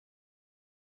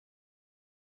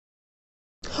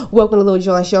Welcome to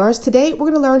Littlejohn's Yarns. Today we're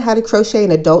going to learn how to crochet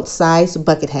an adult size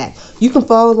bucket hat. You can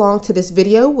follow along to this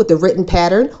video with the written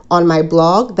pattern on my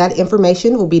blog. That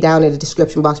information will be down in the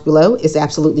description box below. It's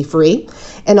absolutely free.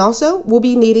 And also we'll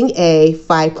be needing a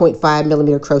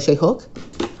 5.5mm crochet hook.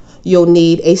 You'll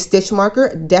need a stitch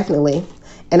marker, definitely.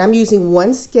 And I'm using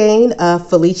one skein of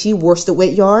Felici worsted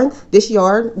weight yarn. This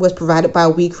yarn was provided by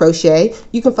We Crochet.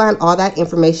 You can find all that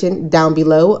information down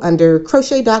below under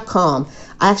crochet.com.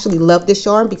 I actually love this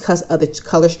yarn because of the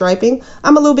color striping.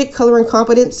 I'm a little bit color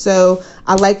incompetent, so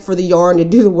I like for the yarn to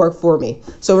do the work for me.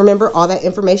 So remember, all that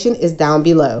information is down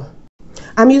below.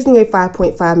 I'm using a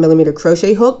 5.5mm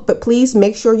crochet hook, but please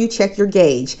make sure you check your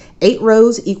gauge. 8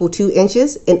 rows equal 2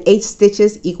 inches and 8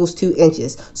 stitches equals 2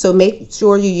 inches. So make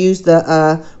sure you use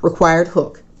the required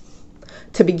hook.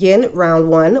 To begin round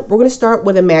 1, we're going to start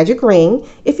with a magic ring.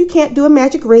 If you can't do a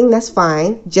magic ring, that's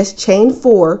fine. Just chain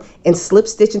 4 and slip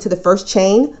stitch into the first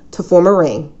chain to form a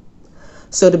ring.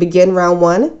 So to begin round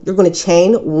 1, you're going to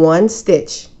chain 1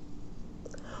 stitch.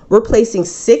 We're placing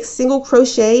 6 single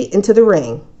crochet into the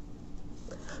ring.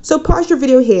 So pause your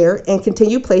video here and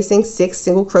continue placing 6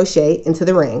 single crochet into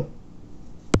the ring.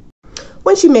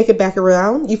 Once you make it back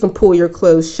around, you can pull your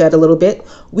clothes shut a little bit.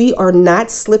 We are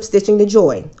not slip stitching the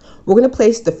join. We're going to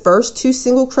place the first 2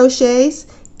 single crochets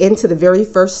into the very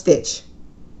first stitch.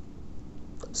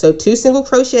 So 2 single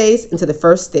crochets into the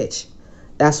first stitch.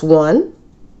 That's 1,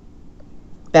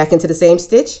 back into the same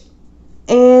stitch,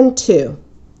 and 2.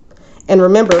 And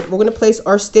remember, we're going to place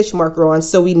our stitch marker on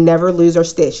so we never lose our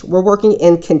stitch. We're working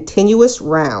in continuous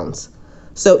rounds.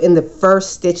 So in the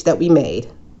first stitch that we made.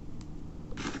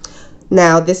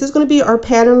 Now this is going to be our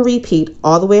pattern repeat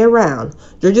all the way around.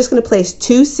 You're just going to place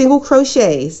 2 single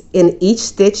crochets in each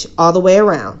stitch all the way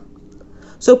around.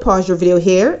 So pause your video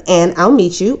here and I'll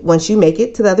meet you once you make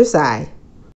it to the other side.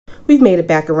 We've made it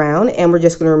back around and we're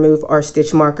just going to remove our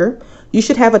stitch marker. You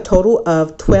should have a total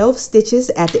of 12 stitches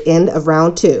at the end of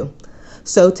round 2.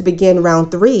 So to begin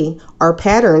round 3, our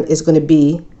pattern is going to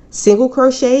be single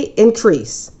crochet,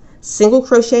 increase, single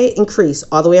crochet, increase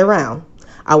all the way around.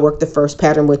 I'll work the first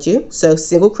pattern with you. So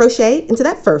single crochet into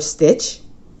that first stitch.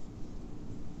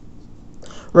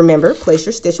 Remember, place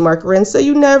your stitch marker in so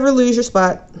you never lose your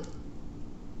spot.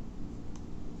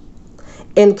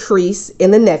 Increase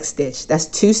in the next stitch. That's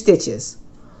 2 stitches.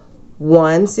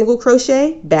 1 single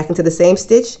crochet, back into the same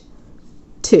stitch,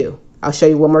 2. I'll show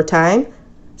you one more time.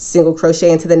 Single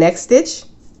crochet into the next stitch,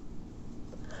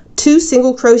 2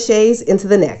 single crochets into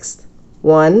the next,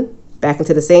 1, back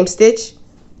into the same stitch,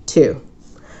 2.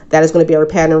 That is going to be our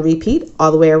pattern repeat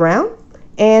all the way around.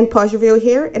 And pause your video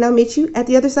here and I'll meet you at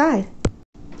the other side.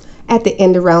 At the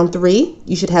end of round 3,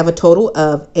 you should have a total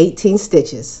of 18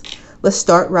 stitches. Let's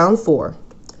start round 4.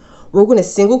 We're going to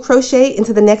single crochet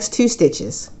into the next 2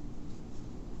 stitches.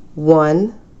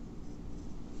 1,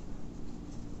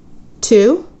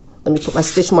 2. Let me put my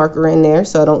stitch marker in there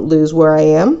so I don't lose where I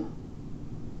am.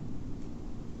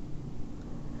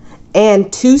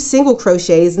 And 2 single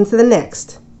crochets into the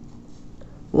next.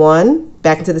 1,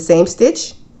 back into the same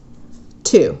stitch,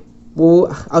 2.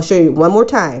 I'll show you one more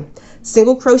time.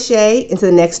 Single crochet into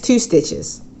the next 2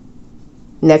 stitches.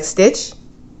 Next stitch,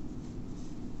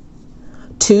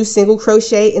 2 single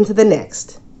crochet into the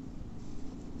next.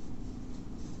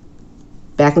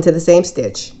 Back into the same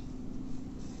stitch.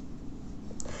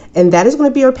 And that is going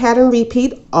to be our pattern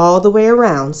repeat all the way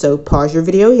around. So pause your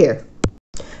video here.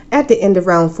 At the end of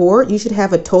round 4, you should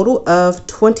have a total of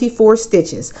 24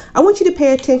 stitches. I want you to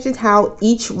pay attention to how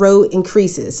each row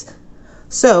increases.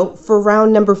 So for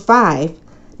round number 5,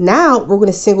 now we're going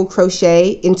to single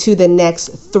crochet into the next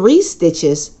 3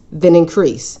 stitches, then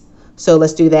increase. So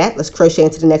let's do that. Let's crochet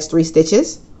into the next 3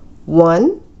 stitches.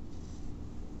 1,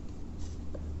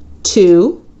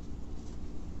 2,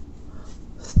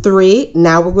 3.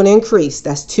 Now we're going to increase.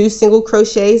 That's 2 single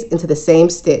crochets into the same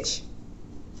stitch.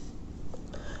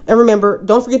 And remember,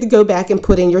 don't forget to go back and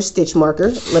put in your stitch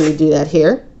marker. Let me do that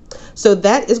here. So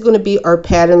that is going to be our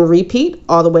pattern repeat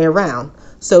all the way around.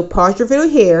 So pause your video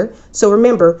here. So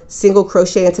remember, single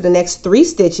crochet into the next 3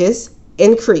 stitches,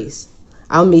 increase.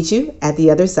 I'll meet you at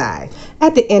the other side.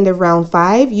 At the end of round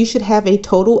 5, you should have a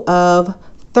total of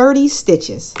 30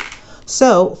 stitches.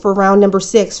 So for round number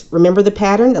 6, remember the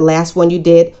pattern, the last one you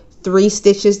did 3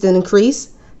 stitches, then increase.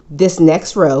 This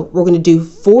next row, we're going to do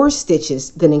 4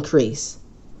 stitches, then increase.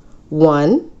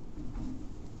 1,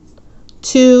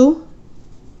 2,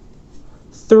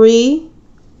 3,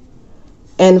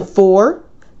 and 4.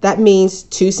 That means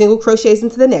 2 single crochets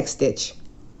into the next stitch.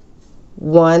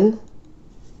 1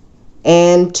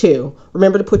 and 2.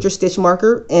 Remember to put your stitch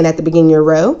marker in at the beginning of your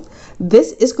row.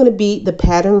 This is going to be the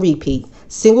pattern repeat.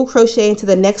 single crochet into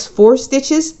the next 4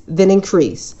 stitches, then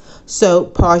increase. So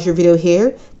pause your video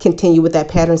here, continue with that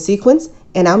pattern sequence,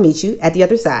 and I'll meet you at the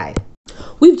other side.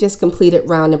 We've just completed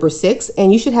round number 6,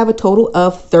 and you should have a total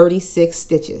of 36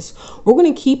 stitches. We're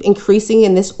going to keep increasing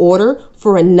in this order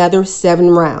for another 7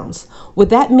 rounds. What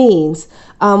that means,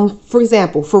 for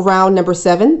example, for round number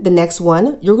 7, the next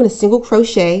one, you're going to single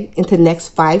crochet into the next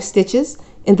 5 stitches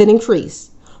and then increase.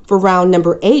 For round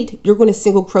number 8, you're going to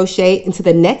single crochet into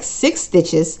the next 6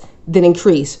 stitches, then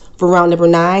increase. For round number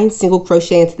 9, single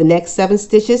crochet into the next 7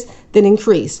 stitches, then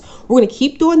increase. We're going to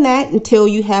keep doing that until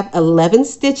you have 11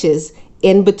 stitches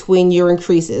in between your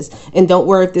increases. And don't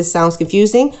worry if this sounds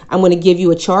confusing. I'm going to give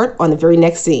you a chart on the very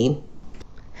next scene.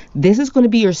 This is going to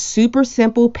be your super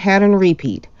simple pattern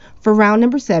repeat. For round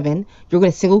number 7, you're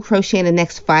going to single crochet in the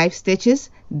next 5 stitches,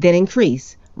 then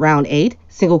increase. Round 8,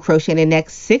 single crochet in the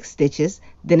next 6 stitches,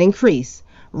 then increase.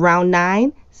 Round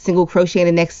 9, single crochet in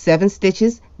the next 7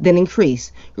 stitches, then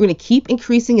increase. You're going to keep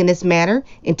increasing in this manner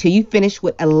until you finish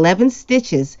with 11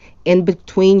 stitches in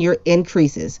between your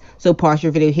increases. So pause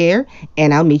your video here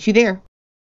and I'll meet you there.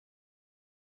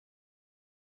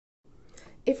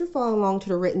 If you're following along to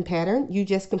the written pattern, you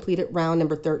just completed round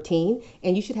number 13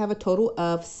 and you should have a total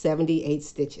of 78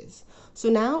 stitches. So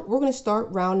now we're going to start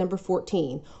round number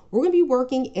 14. We're going to be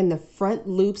working in the front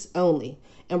loops only,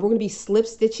 and we're going to be slip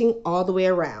stitching all the way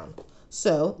around.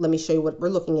 So let me show you what we're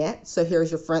looking at. So here's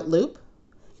your front loop,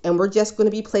 and we're just going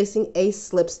to be placing a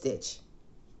slip stitch.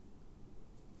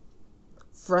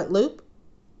 Front loop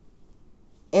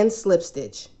and slip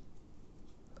stitch.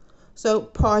 So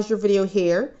pause your video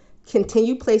here.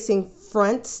 Continue placing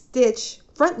front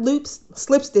loops,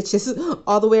 slip stitches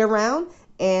all the way around,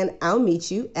 and I'll meet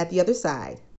you at the other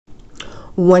side.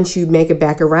 Once you make it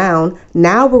back around,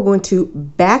 now we're going to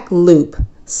back loop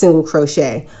single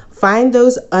crochet. Find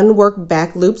those unworked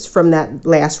back loops from that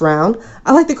last round.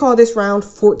 I like to call this round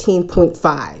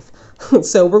 14.5.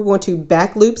 So we're going to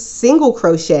back loop single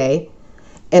crochet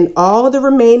and all the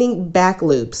remaining back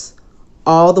loops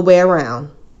all the way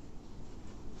around.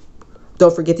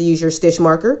 Don't forget to use your stitch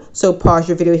marker. So pause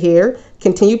your video here,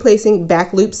 continue placing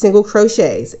back loop single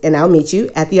crochets, and I'll meet you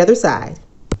at the other side.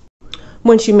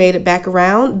 Once you made it back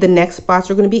around, the next spots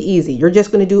are going to be easy. You're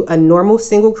just going to do a normal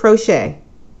single crochet.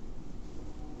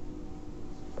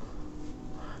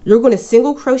 You're going to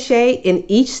single crochet in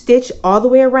each stitch all the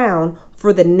way around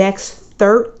for the next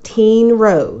 13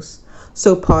 rows.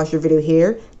 So pause your video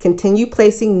here, continue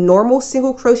placing normal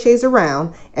single crochets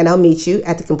around, and I'll meet you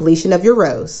at the completion of your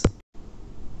rows.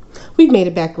 We've made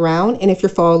it back around, and if you're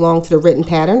following along to the written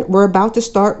pattern, we're about to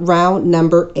start round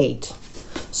number 8.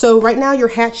 So right now your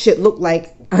hat should look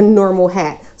like a normal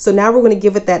hat. So now we're going to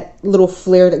give it that little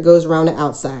flare that goes around the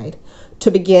outside.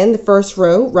 To begin the first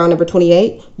row, round number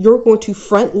 28, you're going to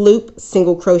front loop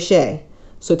single crochet.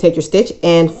 So take your stitch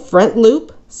and front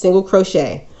loop single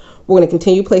crochet. We're going to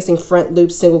continue placing front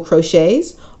loop single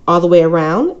crochets all the way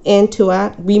around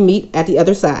until we meet at the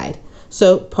other side.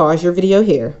 So pause your video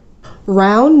here.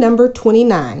 Round number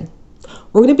 29.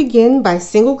 We're going to begin by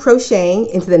single crocheting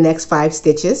into the next 5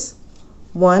 stitches.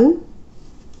 1,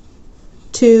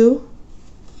 2,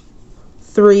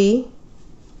 3,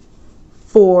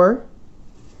 4,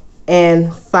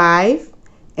 and 5,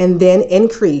 and then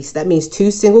increase. That means 2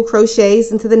 single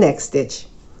crochets into the next stitch.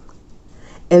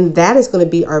 And that is going to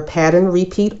be our pattern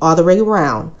repeat all the way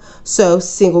around. So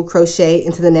single crochet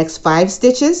into the next 5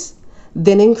 stitches,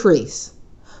 then increase.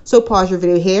 So pause your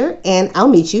video here and I'll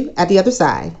meet you at the other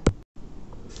side.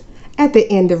 At the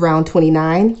end of round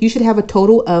 29, you should have a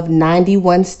total of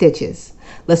 91 stitches.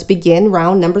 Let's begin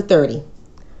round number 30.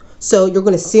 So you're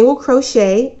going to single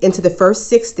crochet into the first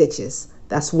 6 stitches.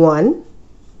 That's 1,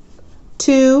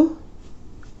 2,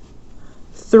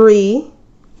 3,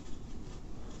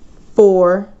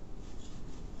 4,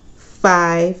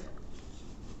 5,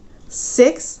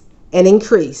 6, and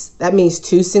increase. That means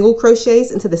 2 single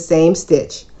crochets into the same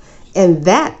stitch. And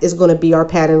that is going to be our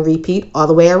pattern repeat all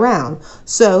the way around.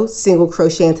 So single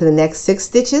crochet into the next 6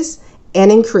 stitches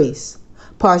and increase.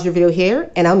 Pause your video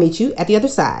here and I'll meet you at the other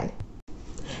side.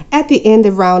 At the end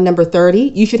of round number 30,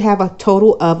 you should have a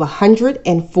total of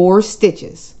 104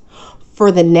 stitches.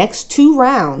 For the next 2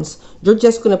 rounds, you're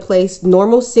just going to place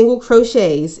normal single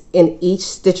crochets in each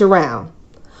stitch around.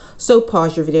 So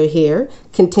pause your video here,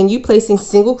 continue placing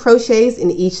single crochets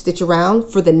in each stitch around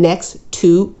for the next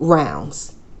 2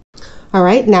 rounds. All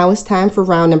right, now it's time for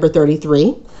round number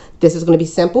 33. This is going to be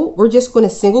simple. We're just going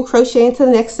to single crochet into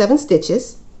the next 7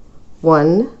 stitches.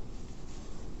 1,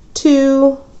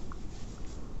 2,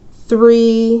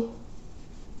 3,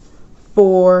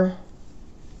 4,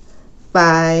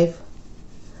 5,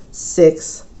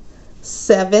 6,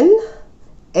 7,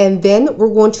 and then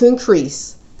we're going to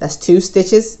increase. That's 2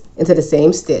 stitches into the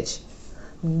same stitch.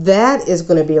 That is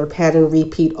going to be our pattern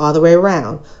repeat all the way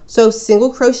around. So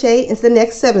single crochet into the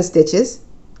next 7 stitches,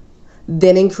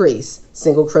 then increase.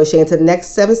 Single crochet into the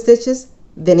next 7 stitches,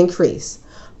 then increase.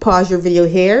 Pause your video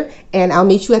here and I'll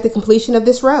meet you at the completion of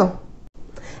this row.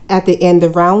 At the end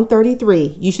of round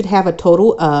 33, you should have a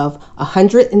total of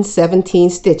 117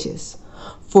 stitches.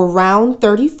 For round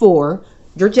 34,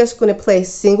 you're just going to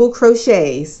place single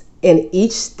crochets in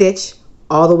each stitch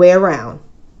all the way around.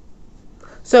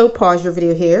 So pause your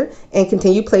video here and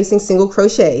continue placing single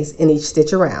crochets in each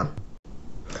stitch around.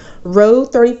 Row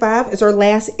 35 is our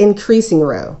last increasing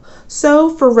row.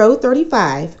 So for row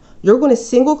 35, you're going to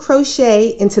single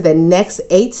crochet into the next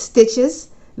 8 stitches,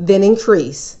 then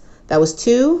increase. That was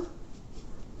 2,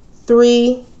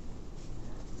 3,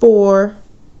 4,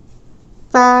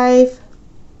 5,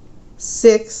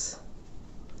 6,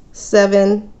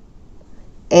 7,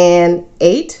 and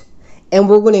 8. And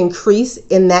we're going to increase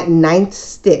in that 9th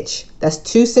stitch. That's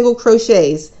 2 single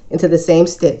crochets into the same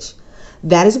stitch.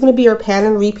 That is going to be our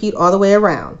pattern repeat all the way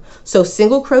around. So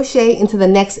single crochet into the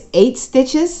next 8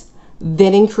 stitches,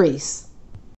 then increase.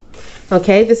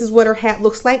 Okay, this is what our hat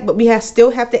looks like, but we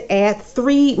still have to add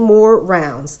 3 more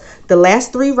rounds. The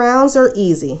last 3 rounds are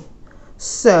easy.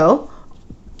 So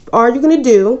all you're going to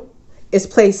do is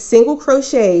place single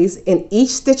crochets in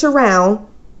each stitch around.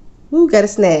 Ooh, got a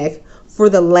snag. For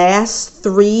the last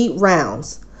 3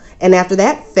 rounds. And after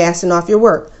that, fasten off your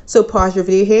work. So pause your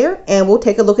video here and we'll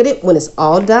take a look at it when it's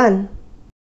all done.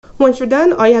 Once you're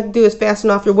done, all you have to do is fasten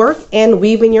off your work and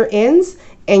weave in your ends,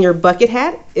 and your bucket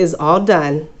hat is all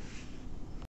done.